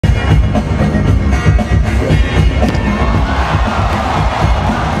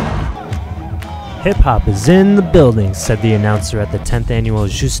Hip-hop is in the building, said the announcer at the 10th annual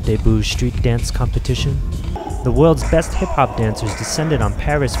Juste Debout street dance competition. The world's best hip-hop dancers descended on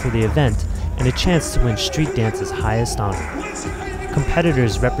Paris for the event and a chance to win street dance's highest honor.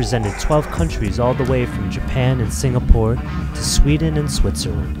 Competitors represented 12 countries all the way from Japan and Singapore to Sweden and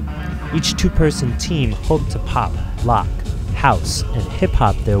Switzerland. Each two-person team hoped to pop, lock, house, and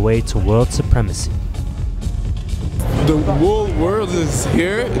hip-hop their way to world supremacy. The whole world is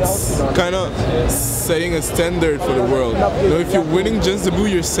here. It's kind of setting a standard for the world. You know, if you're winning Juste Debout,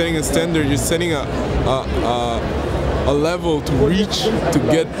 you're setting a standard. You're setting a level to reach to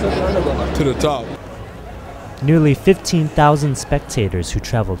get to the top. Nearly 15,000 spectators who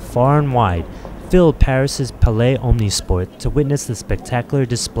traveled far and wide filled Paris's Palais Omnisport to witness the spectacular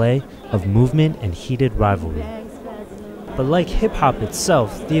display of movement and heated rivalry. But like hip-hop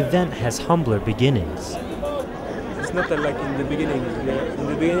itself, the event has humbler beginnings. It's not like in the beginning. In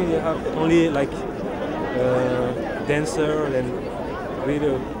the beginning you have only like dancer and a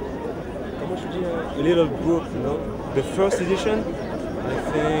little group, you know. The first edition, I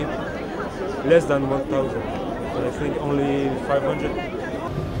think less than 1,000. I think only 500.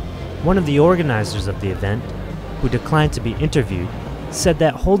 One of the organizers of the event, who declined to be interviewed, said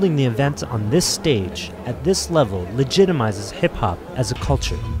that holding the event on this stage, at this level, legitimizes hip-hop as a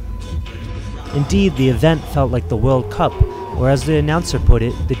culture. Indeed, the event felt like the World Cup, or as the announcer put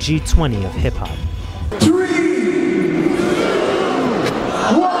it, the G20 of hip-hop. 3, 2,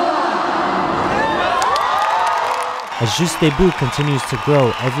 1. As Juste Debout continues to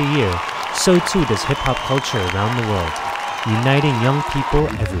grow every year, so too does hip-hop culture around the world, uniting young people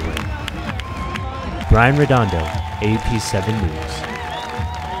everywhere. Brian Redondo, AUP 7 News.